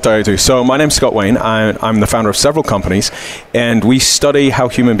I and what do I do? So my name's Scott Wayne. I'm the founder of several companies, and we study how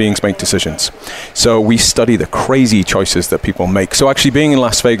human beings make decisions. So we study the crazy choices that people make. So actually being in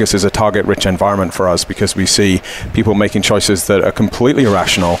Las Vegas is a target-rich environment for us because we see people making choices that are completely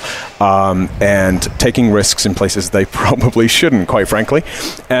irrational and taking risks in places they probably shouldn't, quite frankly.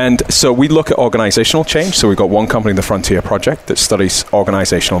 And so we look at organizational change. So we've got one company, the Frontier Project, that studies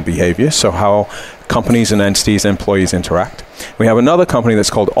organizational behavior, so how companies and entities, employees interact. We have another company that's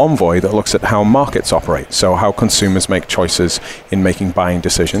called Envoy that looks at how markets operate, so how consumers make choices in making buying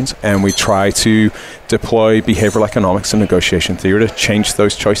decisions, and we try to deploy behavioral economics and negotiation theory to change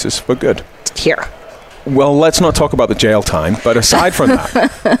those choices for good. Here. Well, let's not talk about the jail time, but aside from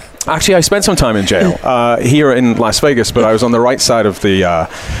that, Actually, I spent some time in jail here in Las Vegas, but I was on the right side of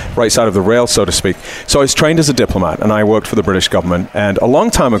the rail, so to speak. So I was trained as a diplomat, and I worked for the British government. And a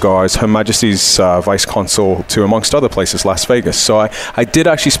long time ago, I was Her Majesty's vice consul to, amongst other places, Las Vegas. So I did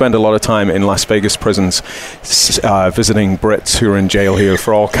actually spend a lot of time in Las Vegas prisons visiting Brits who are in jail here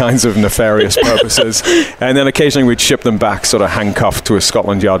for all kinds of nefarious purposes. And then occasionally we'd ship them back sort of handcuffed to a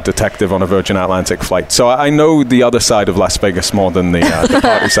Scotland Yard detective on a Virgin Atlantic flight. So I know the other side of Las Vegas more than the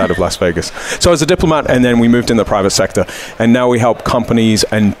party side of Las Vegas. So as a diplomat, and then we moved in the private sector, and now we help companies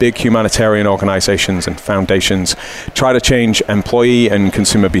and big humanitarian organizations and foundations try to change employee and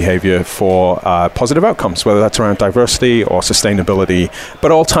consumer behavior for positive outcomes, whether that's around diversity or sustainability,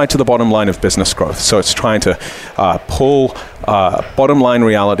 but all tied to the bottom line of business growth. So it's trying to pull bottom line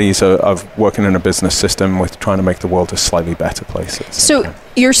realities of working in a business system with trying to make the world a slightly better place. So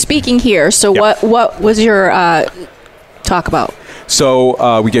you're speaking here. So what was your talk about?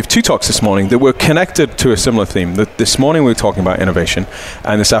 So we gave 2 talks this morning that were connected to a similar theme. This morning we were talking about innovation,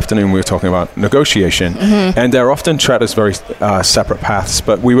 and this afternoon we were talking about negotiation. Mm-hmm. And they're often treated as very separate paths,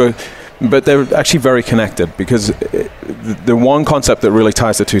 but they're actually very connected, because the one concept that really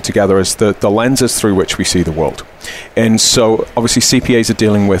ties the two together is the lenses through which we see the world. And so obviously CPAs are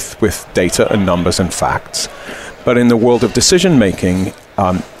dealing with data and numbers and facts, but in the world of decision making,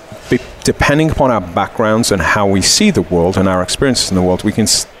 depending upon our backgrounds and how we see the world and our experiences in the world, we can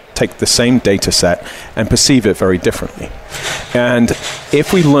take the same data set and perceive it very differently. And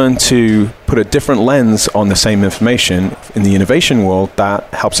if we learn to put a different lens on the same information in the innovation world,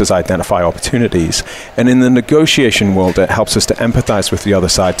 that helps us identify opportunities. And in the negotiation world, it helps us to empathize with the other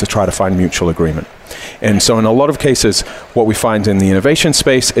side to try to find mutual agreement. And so in a lot of cases, what we find in the innovation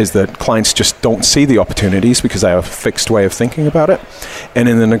space is that clients just don't see the opportunities because they have a fixed way of thinking about it. And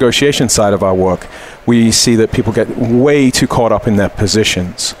in the negotiation side of our work, we see that people get way too caught up in their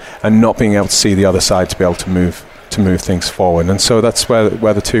positions and not being able to see the other side to be able to move things forward. And so that's where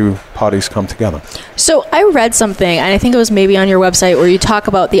the two parties come together. So I read something, and I think it was maybe on your website, where you talk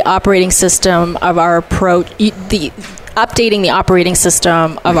about the operating system of our approach, updating the operating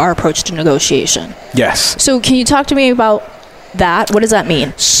system of our approach to negotiation. Yes. So can you talk to me about that? What does that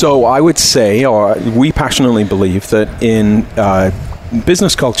mean? So I would say, or we passionately believe, that in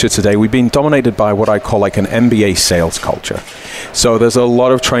business culture today, we've been dominated by what I call like an MBA sales culture. So there's a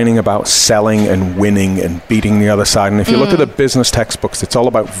lot of training about selling and winning and beating the other side. And if you look at the business textbooks, it's all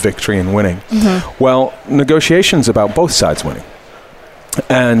about victory and winning. Mm-hmm. Well, negotiation's about both sides winning.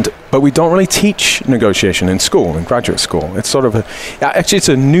 But we don't really teach negotiation in school, in graduate school. It's sort of it's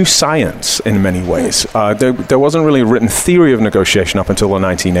a new science in many ways. There wasn't really a written theory of negotiation up until the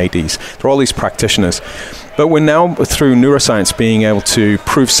 1980s. There are all these practitioners. But we're now, through neuroscience, being able to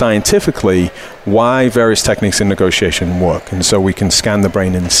prove scientifically why various techniques in negotiation work. And so we can scan the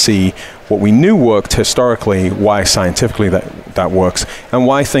brain and see what we knew worked historically, why scientifically that works, and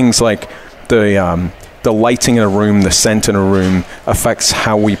why things like the lighting in a room, the scent in a room affects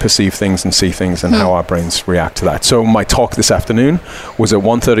how we perceive things and see things and how our brains react to that. So my talk this afternoon was at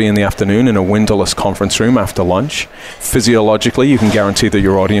 1:30 in the afternoon in a windowless conference room after lunch. Physiologically, you can guarantee that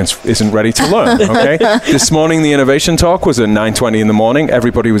your audience isn't ready to learn, okay? This morning, the innovation talk was at 9:20 in the morning.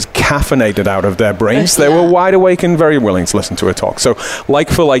 Everybody was caffeinated out of their brains. They were wide awake and very willing to listen to a talk. So like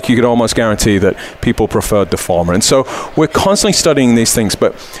for like, you could almost guarantee that people preferred the former. And so we're constantly studying these things,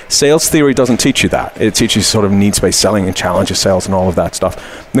 but sales theory doesn't teach you that. It teaches sort of needs-based selling and challenger sales and all of that stuff.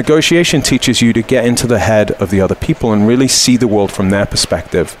 Negotiation teaches you to get into the head of the other people and really see the world from their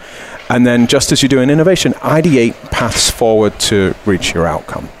perspective. And then, just as you do in innovation, ideate paths forward to reach your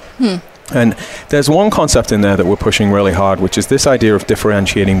outcome. And there's one concept in there that we're pushing really hard, which is this idea of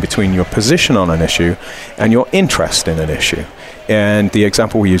differentiating between your position on an issue and your interest in an issue. And the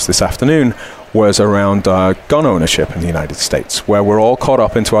example we used this afternoon was around gun ownership in the United States, where we're all caught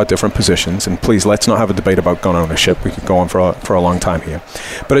up into our different positions. And please, let's not have a debate about gun ownership. We could go on for a long time here.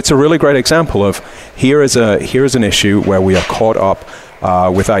 But it's a really great example of here is an issue where we are caught up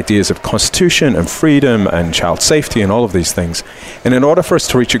with ideas of constitution and freedom and child safety and all of these things. And in order for us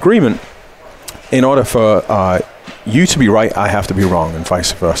to reach agreement, in order for you to be right, I have to be wrong, and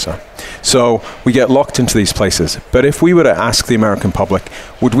vice versa. So we get locked into these places. But if we were to ask the American public,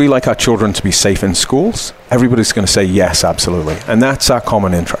 would we like our children to be safe in schools? Everybody's going to say yes, absolutely. And that's our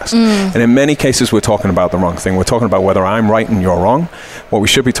common interest. And in many cases, we're talking about the wrong thing. We're talking about whether I'm right and you're wrong. What we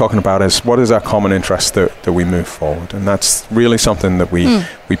should be talking about is what is our common interest that we move forward. And that's really something that we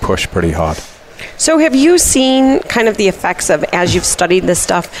push pretty hard. So have you seen kind of the effects of, as you've studied this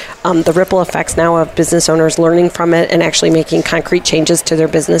stuff, the ripple effects now of business owners learning from it and actually making concrete changes to their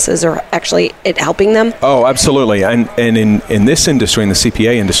businesses, or actually it helping them? Oh, absolutely. And in this industry, in the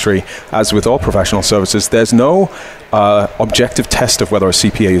CPA industry, as with all professional services, there's no objective test of whether a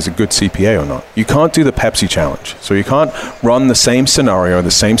CPA is a good CPA or not. You can't do the Pepsi challenge. So you can't run the same scenario,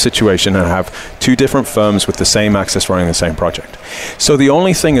 the same situation, and have two different firms with the same access running the same project. So the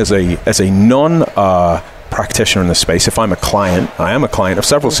only thing as a non-practitioner in the space, if I'm a client, I am a client of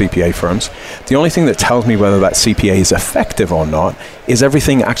several CPA firms, the only thing that tells me whether that CPA is effective or not is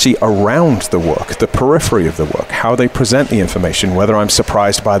everything actually around the work, the periphery of the work, how they present the information, whether I'm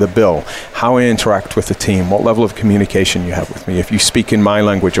surprised by the bill, how I interact with the team, what level of communication you have with me, if you speak in my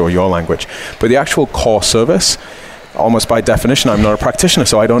language or your language. But the actual core service, almost by definition, I'm not a practitioner,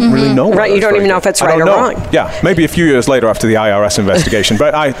 so I don't really know. Right, you don't even know if it's right or wrong. Yeah, maybe a few years later after the IRS investigation,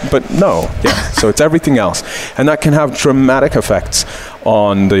 but no. Yeah, so it's everything else. And that can have dramatic effects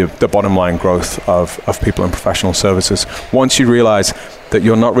on the bottom line growth of people in professional services. Once you realize that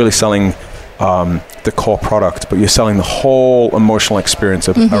you're not really selling the core product, but you're selling the whole emotional experience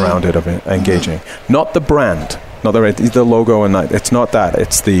around it, of engaging. Not the brand, not the logo, and that. It's not that.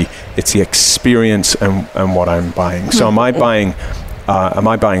 It's the experience and what I'm buying. So am I buying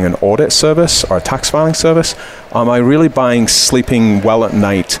an audit service or a tax filing service? Am I really buying sleeping well at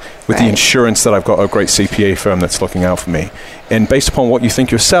night with the insurance that I've got a great CPA firm that's looking out for me? And based upon what you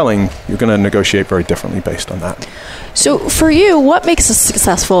think you're selling, you're going to negotiate very differently based on that. So for you, what makes a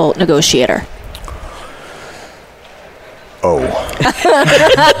successful negotiator? Well,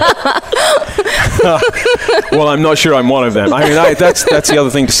 I'm not sure I'm one of them. I mean, that's the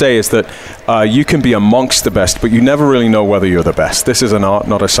other thing to say, is that you can be amongst the best, but you never really know whether you're the best. This is an art,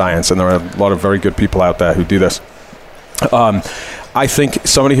 not a science, and there are a lot of very good people out there who do this. I think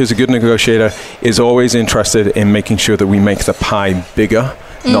somebody who's a good negotiator is always interested in making sure that we make the pie bigger,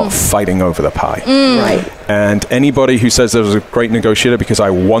 not fighting over the pie. Right. And anybody who says there was a great negotiator because I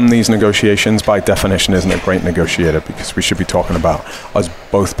won these negotiations, by definition, isn't a great negotiator, because we should be talking about us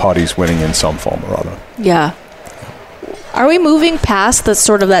both parties winning in some form or other. Yeah. Are we moving past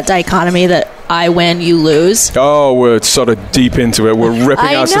that dichotomy that I win, you lose? Oh, we're sort of deep into it. We're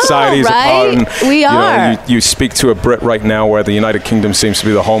ripping our societies apart. And, we are. You speak to a Brit right now where the United Kingdom seems to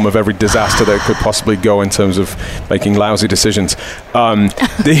be the home of every disaster that could possibly go in terms of making lousy decisions. No,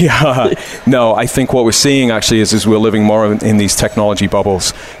 I think what we're seeing actually is we're living more in these technology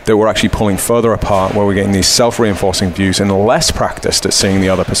bubbles that we're actually pulling further apart, where we're getting these self-reinforcing views and less practiced at seeing the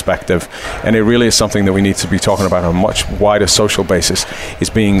other perspective. And it really is something that we need to be talking about on a much wider social basis, is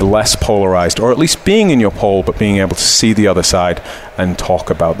being less polarized, or at least being in your pole, but being able to see the other side and talk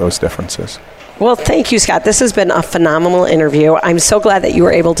about those differences. Well, thank you, Scott. This has been a phenomenal interview. I'm so glad that you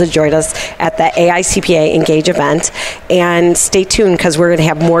were able to join us at the AICPA Engage event. And stay tuned, because we're going to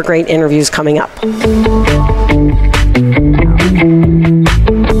have more great interviews coming up.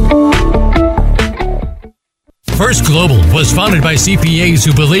 First Global was founded by CPAs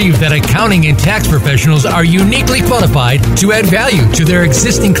who believe that accounting and tax professionals are uniquely qualified to add value to their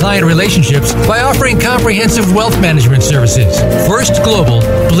existing client relationships by offering comprehensive wealth management services. First Global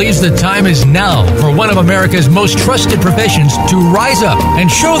believes the time is now for one of America's most trusted professions to rise up and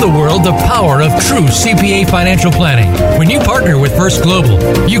show the world the power of true CPA financial planning. When you partner with First Global,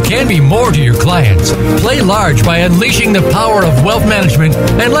 you can be more to your clients. Play large by unleashing the power of wealth management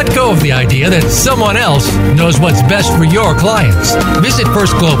and let go of the idea that someone else knows what's best for your clients. Visit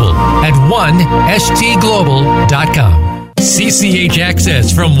First Global at 1stglobal.com. CCH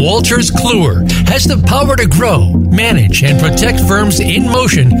Access from Wolters Kluwer has the power to grow, manage, and protect firms in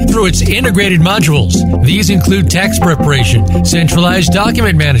motion through its integrated modules. These include tax preparation, centralized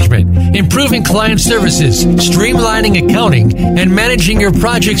document management, improving client services, streamlining accounting, and managing your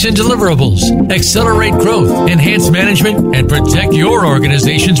projects and deliverables. Accelerate growth, enhance management, and protect your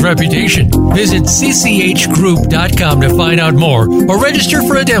organization's reputation. Visit cchgroup.com to find out more or register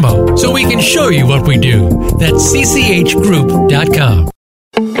for a demo so we can show you what we do. That's cchgroup.com.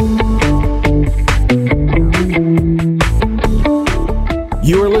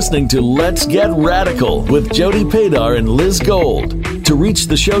 You are listening to Let's Get Radical with Jody Padar and Liz Gold. To reach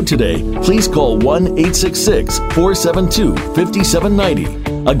the show today, please call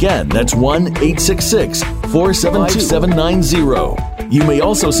 1-866-472-5790. Again, that's 1-866-472-5790. You may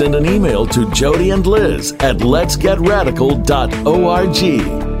also send an email to Jody and Liz at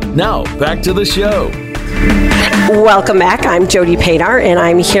letsgetradical.org. Now, back to the show. Welcome back. I'm Jody Padar, and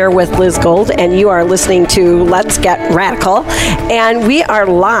I'm here with Liz Gold, and you are listening to Let's Get Radical. And we are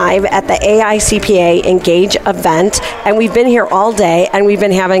live at the AICPA Engage event, and we've been here all day, and we've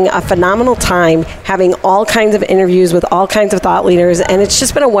been having a phenomenal time having all kinds of interviews with all kinds of thought leaders, and it's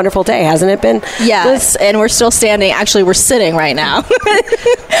just been a wonderful day, hasn't it been? Yes, and we're still standing. Actually, we're sitting right now.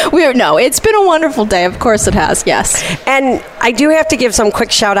 It's been a wonderful day. Of course it has, yes. And I do have to give some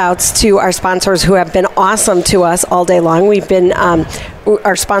quick shout-outs to our sponsors who have been awesome to us all day long. We've been,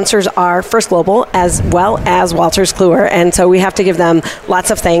 our sponsors are First Global as well as Wolters Kluwer, and so we have to give them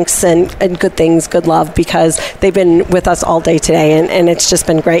lots of thanks and good things, good love, because they've been with us all day today, and it's just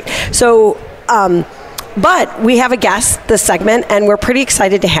been great. So, but we have a guest this segment, and we're pretty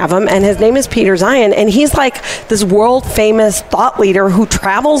excited to have him, and his name is Peter Zeihan, and he's like this world-famous thought leader who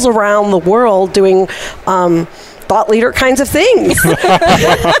travels around the world doing thought leader kinds of things.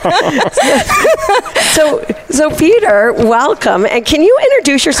 So Peter, welcome. And can you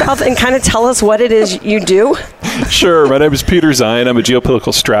introduce yourself and kind of tell us what it is you do? Sure. My name is Peter Zeihan. I'm a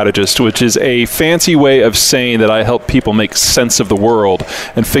geopolitical strategist, which is a fancy way of saying that I help people make sense of the world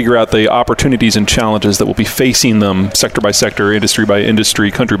and figure out the opportunities and challenges that will be facing them sector by sector, industry by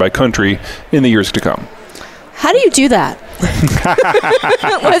industry, country by country in the years to come. How do you do that?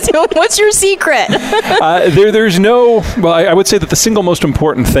 What's your secret? There's no... Well, I would say that the single most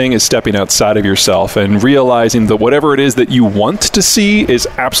important thing is stepping outside of yourself and realizing that whatever it is that you want to see is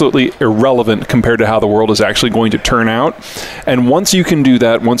absolutely irrelevant compared to how the world is actually going to turn out. And once you can do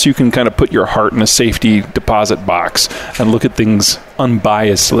that, once you can kind of put your heart in a safety deposit box and look at things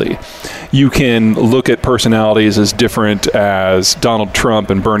unbiasedly, you can look at personalities as different as Donald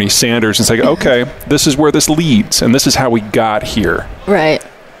Trump and Bernie Sanders and say, okay, this is where this leads, and this is how we got here. Right.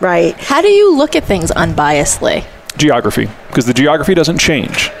 How do you look at things unbiasedly? Geography, because the geography doesn't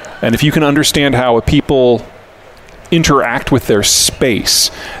change. And if you can understand how a people interact with their space,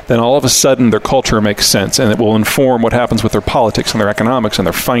 then all of a sudden their culture makes sense, and it will inform what happens with their politics and their economics and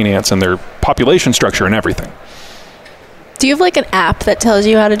their finance and their population structure and everything. Do you have like an app that tells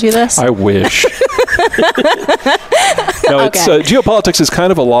you how to do this? I wish. No, it's geopolitics is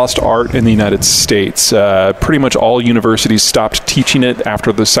kind of a lost art in the United States. Pretty much all universities stopped teaching it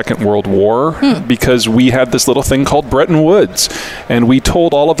after the Second World War because we had this little thing called Bretton Woods, and we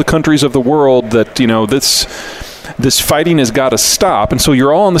told all of the countries of the world that, you know, this fighting has got to stop, and so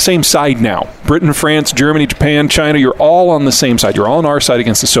you're all on the same side now. Britain, France, Germany, Japan, China, you're all on the same side. You're all on our side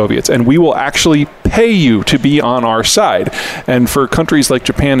against the Soviets, and we will actually pay you to be on our side. And for countries like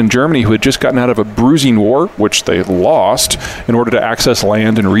Japan and Germany who had just gotten out of a bruising war, which they lost, in order to access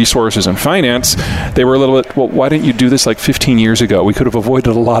land and resources and finance, they were a little bit, well, why didn't you do this like 15 years ago? We could have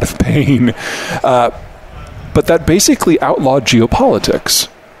avoided a lot of pain. But that basically outlawed geopolitics.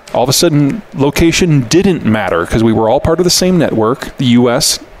 All of a sudden, location didn't matter because we were all part of the same network. The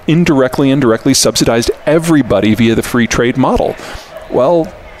U.S. indirectly subsidized everybody via the free trade model.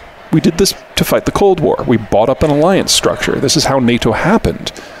 Well, we did this to fight the Cold War. We bought up an alliance structure. This is how NATO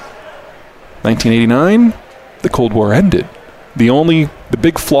happened. 1989, the Cold War ended. The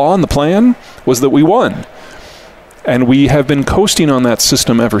big flaw in the plan was that we won. And we have been coasting on that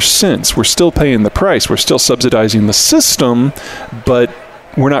system ever since. We're still paying the price. We're still subsidizing the system, but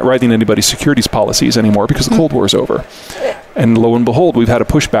we're not writing anybody's securities policies anymore because the Cold War is over. And lo and behold, we've had a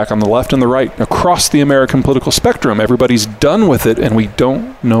pushback on the left and the right across the American political spectrum. Everybody's done with it, and we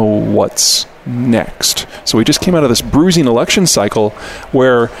don't know what's next. So we just came out of this bruising election cycle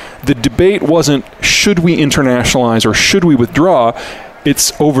where the debate wasn't should we internationalize or should we withdraw.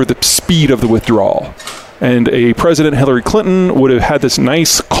 It's over the speed of the withdrawal. And a President Hillary Clinton would have had this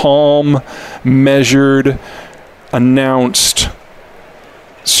nice, calm, measured, announced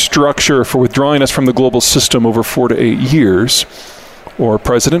structure for withdrawing us from the global system over 4 to 8 years, or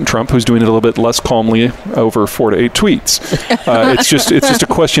President Trump, who's doing it a little bit less calmly over 4 to 8 tweets. It's just a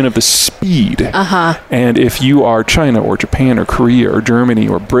question of the speed. And if you are China or Japan or Korea or Germany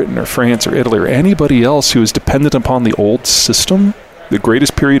or Britain or France or Italy or anybody else who is dependent upon the old system, the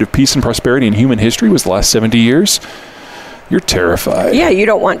greatest period of peace and prosperity in human history was the last 70 years. You're terrified. Yeah, you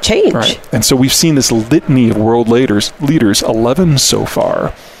don't want change. Right. And so we've seen this litany of world leaders, 11 so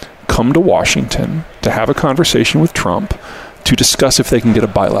far, come to Washington to have a conversation with Trump to discuss if they can get a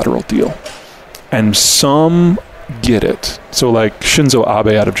bilateral deal. And some get it. So like Shinzo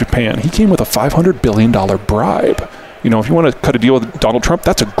Abe out of Japan, he came with a $500 billion bribe. You know, if you want to cut a deal with Donald Trump,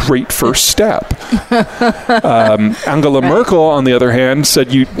 that's a great first step. Angela Merkel, on the other hand,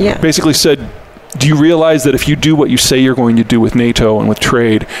 basically said, do you realize that if you do what you say you're going to do with NATO and with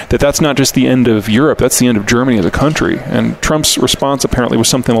trade, that's not just the end of Europe, that's the end of Germany as a country? And Trump's response apparently was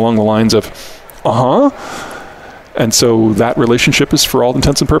something along the lines of, And so that relationship is, for all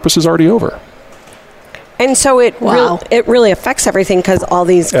intents and purposes, already over. And so it really affects everything, because all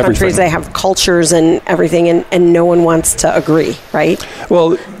these countries, they have cultures and everything, and no one wants to agree, right?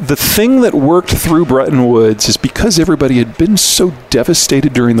 Well, the thing that worked through Bretton Woods is because everybody had been so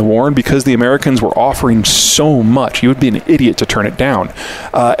devastated during the war, and because the Americans were offering so much, you would be an idiot to turn it down.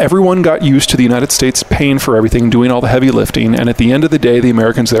 Everyone got used to the United States paying for everything, doing all the heavy lifting, and at the end of the day, the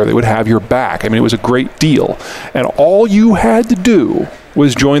Americans there, they would have your back. I mean, it was a great deal. And all you had to do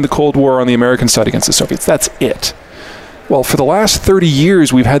was join the Cold War on the American side against the Soviets. That's it. Well, for the last 30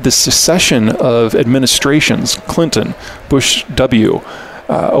 years, we've had this succession of administrations, Clinton, Bush W.,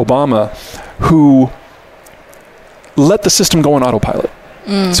 Obama, who let the system go on autopilot.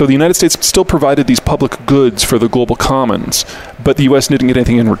 So the United States still provided these public goods for the global commons, but the U.S. didn't get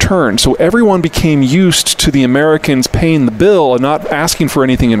anything in return. So everyone became used to the Americans paying the bill and not asking for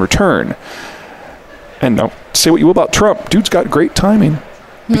anything in return. And now, say what you will about Trump, dude's got great timing.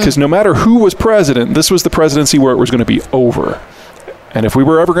 Because no matter who was president, this was the presidency where it was going to be over. And if we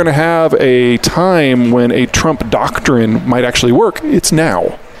were ever going to have a time when a Trump doctrine might actually work, it's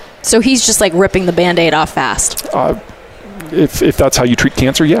now. So he's just like ripping the Band-Aid off fast. If that's how you treat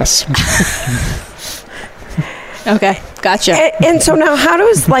cancer, yes. Okay, gotcha. And so now, how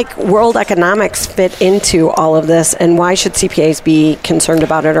does world economics fit into all of this, and why should CPAs be concerned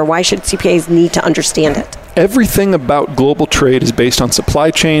about it, or why should CPAs need to understand it? Everything about global trade is based on supply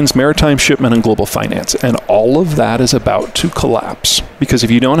chains, maritime shipment, and global finance. And all of that is about to collapse. Because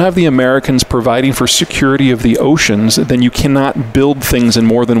if you don't have the Americans providing for security of the oceans, then you cannot build things in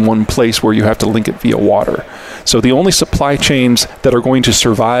more than one place where you have to link it via water. So the only supply chains that are going to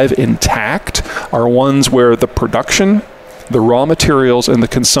survive intact are ones where the production, the raw materials, and the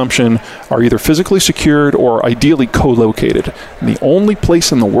consumption are either physically secured or ideally co-located. And the only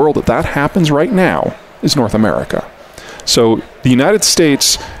place in the world that happens right now is North America. So the United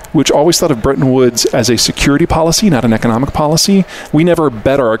States, which always thought of Bretton Woods as a security policy, not an economic policy, we never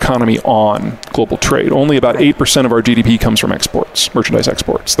bet our economy on global trade. Only about 8% of our GDP comes from exports, merchandise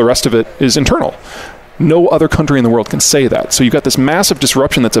exports. The rest of it is internal. No other country in the world can say that. So you've got this massive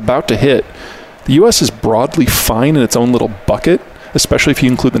disruption that's about to hit. The U.S. is broadly fine in its own little bucket, especially if you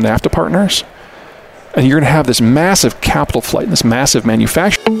include the NAFTA partners. And you're going to have this massive capital flight and this massive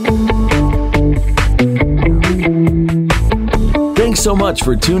manufacturing. Thanks so much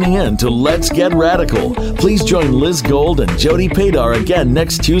for tuning in to Let's Get Radical. Please join Liz Gold and Jody Padar again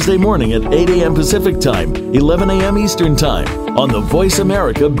next Tuesday morning at 8 a.m. Pacific Time, 11 a.m. Eastern Time on the Voice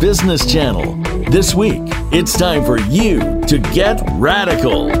America Business Channel. This week, it's time for you to get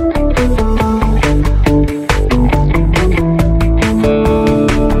radical.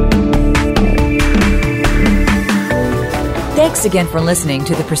 Thanks again for listening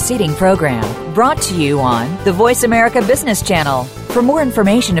to the preceding program, brought to you on the Voice America Business Channel. For more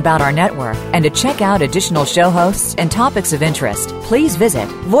information about our network and to check out additional show hosts and topics of interest, please visit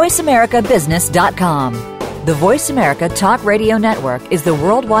voiceamericabusiness.com. The Voice America Talk Radio Network is the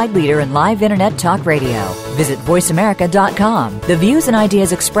worldwide leader in live Internet talk radio. Visit voiceamerica.com. The views and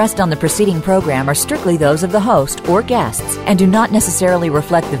ideas expressed on the preceding program are strictly those of the host or guests and do not necessarily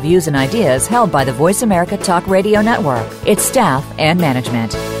reflect the views and ideas held by the Voice America Talk Radio Network, its staff, and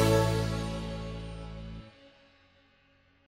management.